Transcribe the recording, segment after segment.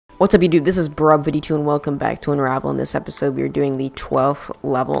What's up, YouTube? This is Brub52 and welcome back to Unravel. In this episode, we are doing the 12th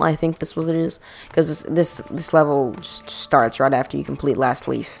level. I think this was it is, because this level just starts right after you complete Last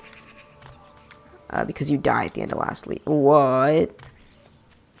Leaf. Because you die at the end of Last Leaf. What?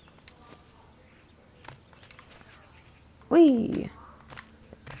 Whee!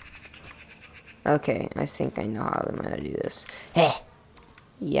 Okay, I think I know how I'm gonna do this. Hey!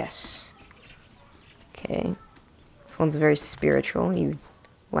 Yes. Okay. This one's very spiritual. You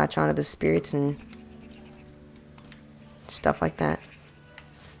latch onto the spirits and stuff like that.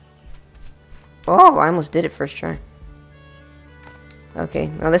 Oh, I almost did it first try. Okay,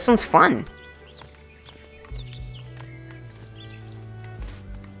 well this one's fun.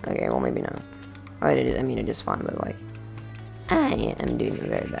 Okay, well maybe not. I mean it is fun, but like, I am doing it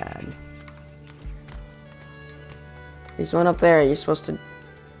very bad. There's one up there. You're supposed to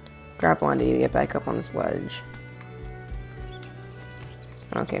grapple onto you to get back up on this ledge.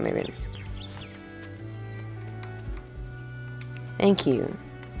 Okay, maybe. Thank you.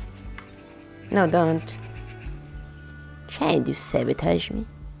 No, don't. Try to sabotage me.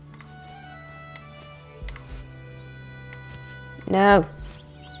 No.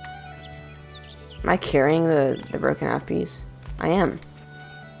 Am I carrying the broken half piece? I am.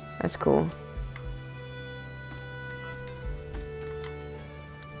 That's cool.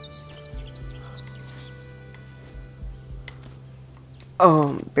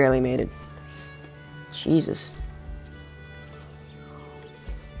 Oh, barely made it. Jesus.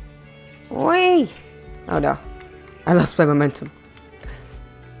 Wait! Oh no. I lost my momentum.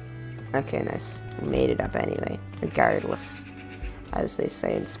 Okay, nice. We made it up anyway. Regardless. As they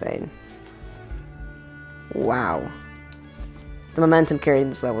say in Spain. Wow. The momentum carried in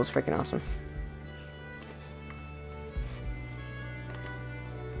this level is freaking awesome.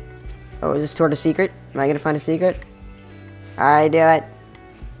 Oh, is this toward a secret? Am I gonna find a secret? I do it.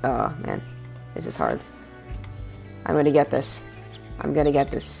 Oh, man. This is hard. I'm gonna get this. I'm gonna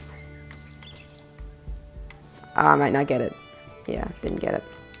get this. Oh, I might not get it. Yeah, didn't get it.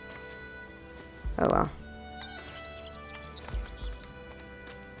 Oh, well.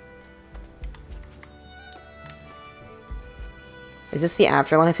 Is this the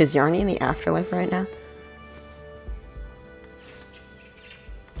afterlife? Is Yarny in the afterlife right now?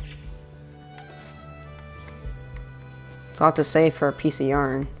 It's a lot to say for a piece of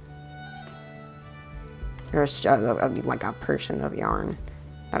yarn. Or like a person of yarn.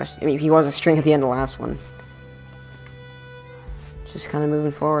 Not a, I mean, he was a string at the end of the last one. Just kind of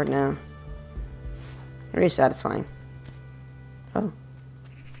moving forward now. Very satisfying. Oh.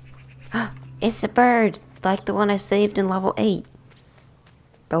 It's a bird! Like the one I saved in level 8.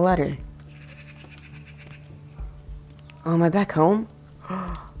 The letter. Oh, am I back home?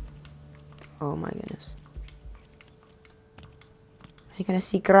 Oh my goodness. Are you gonna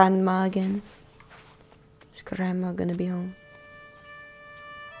see Grandma again? Is Grandma gonna be home?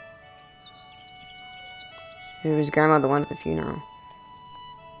 Who was Grandma the one at the funeral?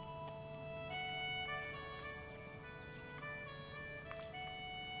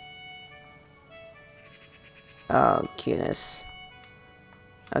 Oh, goodness.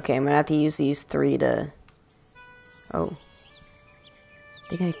 Okay, I'm gonna have to use these 3 to... Oh.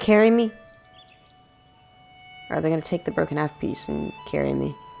 They're gonna carry me? Or are they gonna take the broken half piece and carry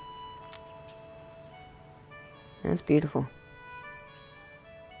me? That's beautiful.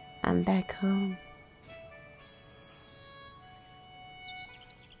 I'm back home.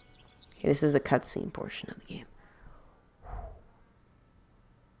 Okay, this is the cutscene portion of the game.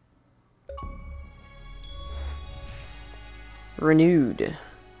 Renewed.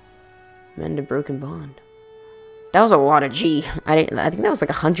 Mend a broken bond. That was a lot of G. I think that was like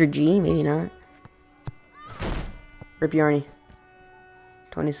 100 G, maybe not. Rip Yarny.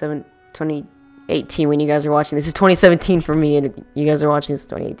 2018 when you guys are watching. This is 2017 for me, and you guys are watching this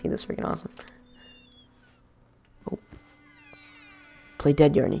 2018. That's freaking awesome. Oh. Play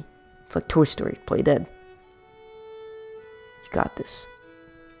dead, Yarny. It's like Toy Story. Play dead. You got this.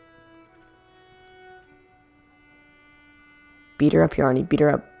 Beat her up, Yarny. Beat her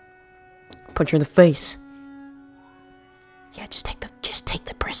up. Punch her in the face. Yeah, just take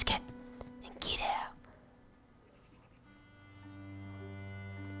the brisket and get out.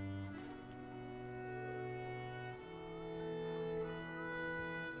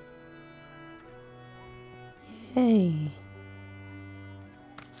 Hey.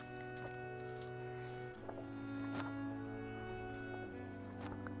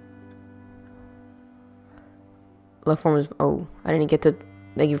 Love form is... Oh, I didn't get to...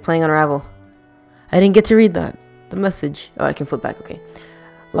 Thank you for playing Unravel. I didn't get to read that. The message. Oh, I can flip back. Okay.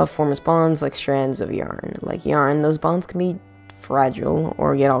 Love forms bonds like strands of yarn. Like yarn, those bonds can be fragile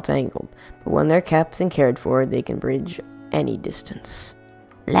or get all tangled, but when they're kept and cared for, they can bridge any distance.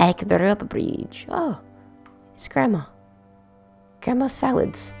 Like the rubber bridge. Oh, it's Grandma. Grandma's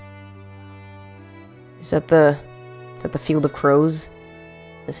salads. Is that the field of crows?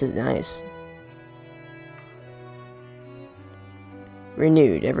 This is nice.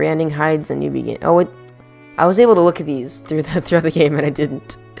 Renewed. Every ending hides a new beginning. Oh, I was able to look at these throughout the game, and I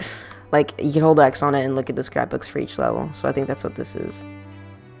didn't. Like, you can hold X on it and look at the scrapbooks for each level. So I think that's what this is.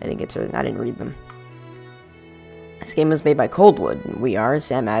 I didn't read them. This game was made by Coldwood. We are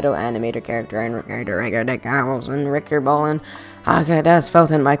Sam Addo, animator, character, and Ricker Dick Allison, Ricker Bolin, Das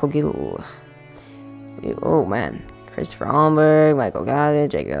Felton, Michael Gill. Oh man, Christopher Holmberg, Michael Gallagher,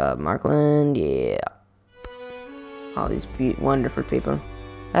 Jacob Markland, yeah. All these wonderful people.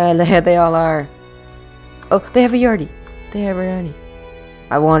 There they all are. Oh, they have a Yarny. They have a Yarny.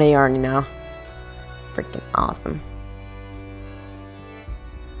 I want a Yarny now. Freaking awesome.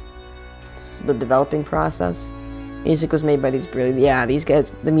 This is the developing process. Music was made by these brilliant... Yeah, these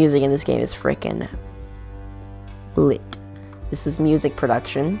guys... The music in this game is freaking lit. This is music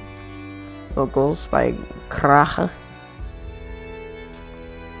production. Vocals by Krach.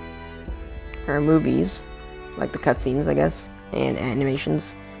 Or movies. Like the cutscenes, I guess. And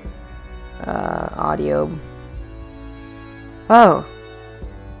animations. Audio. Oh!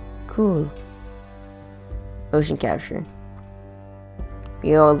 Cool. Motion capture. A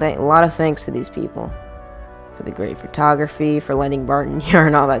lot of thanks to these people. For the great photography, for lending Barton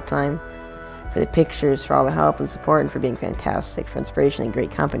yarn all that time, for the pictures, for all the help and support, and for being fantastic, for inspiration and great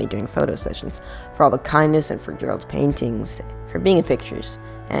company during photo sessions, for all the kindness, and for Gerald's paintings, for being in pictures,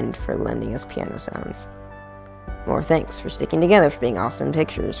 and for lending us piano sounds. More thanks for sticking together, for being awesome in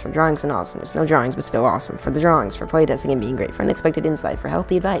pictures, for drawings and awesomeness. No drawings, but still awesome. For the drawings, for playtesting and being great, for unexpected insight, for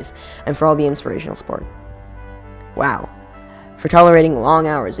healthy advice, and for all the inspirational support. Wow. For tolerating long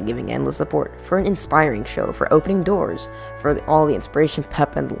hours and giving endless support, for an inspiring show, for opening doors, for all the inspiration,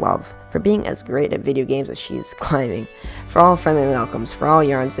 pep, and love, for being as great at video games as she is climbing, for all friendly welcomes, for all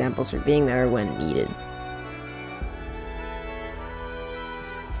yarn samples, for being there when needed.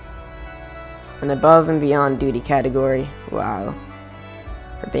 An above and beyond duty category, wow.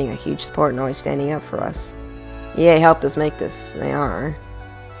 For being a huge support and always standing up for us. EA helped us make this, they are.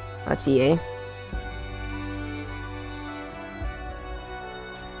 That's EA.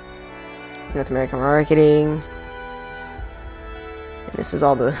 North American marketing. And this is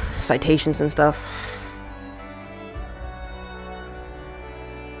all the citations and stuff.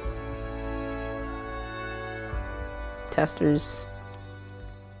 Testers.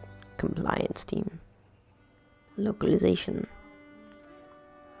 Compliance team. Localization.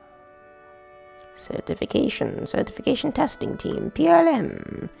 Certification testing team.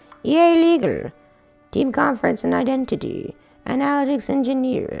 PLM. EA legal. Team conference and identity. Analytics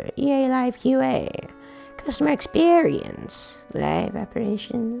engineer, EA Live QA, customer experience, live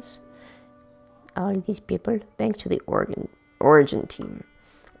operations. All of these people, thanks to the origin team,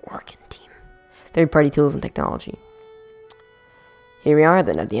 third-party tools and technology. Here we are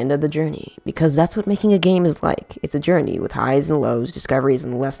then at the end of the journey, because that's what making a game is like. It's a journey with highs and lows, discoveries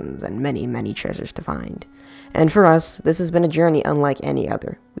and lessons, and many, many treasures to find. And for us, this has been a journey unlike any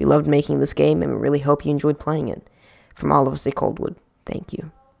other. We loved making this game, and we really hope you enjoyed playing it. From all of us at Coldwood, thank you.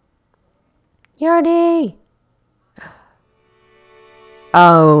 Yarny!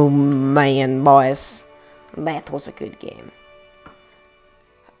 Oh man, boys. That was a good game.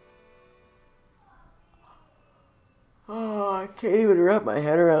 Oh, I can't even wrap my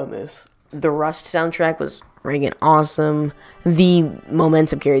head around this. The Rust soundtrack was friggin' awesome. The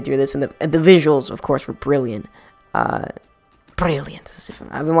momentum carried through this, and the visuals, of course, were brilliant. Brilliant.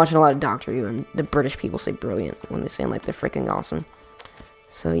 I've been watching a lot of Doctor Who, and the British people say brilliant when they sound like they're freaking awesome.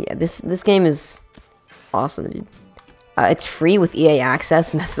 So yeah, this game is awesome, dude. It's free with EA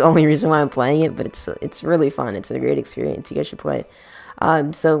Access, and that's the only reason why I'm playing it. But it's really fun. It's a great experience. You guys should play.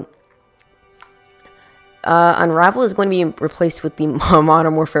 Unravel is going to be replaced with the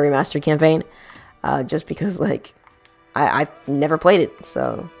Modern Warfare Remastered campaign, just because like I've never played it,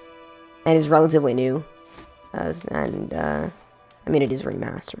 so and it's relatively new, I mean, it is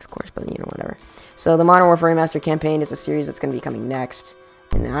remastered, of course, but, you know, whatever. So, the Modern Warfare Remastered campaign is a series that's going to be coming next,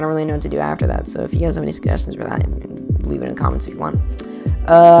 and then I don't really know what to do after that, so if you guys have any suggestions for that, leave it in the comments if you want.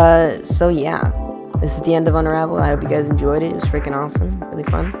 So, yeah, this is the end of Unravel. I hope you guys enjoyed it. It was freaking awesome, really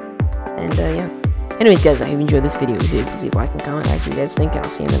fun, and, yeah. Anyways, guys, I hope you enjoyed this video. Leave a like and comment, what you guys think. I'll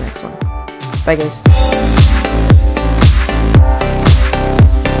see you in the next one. Bye, guys.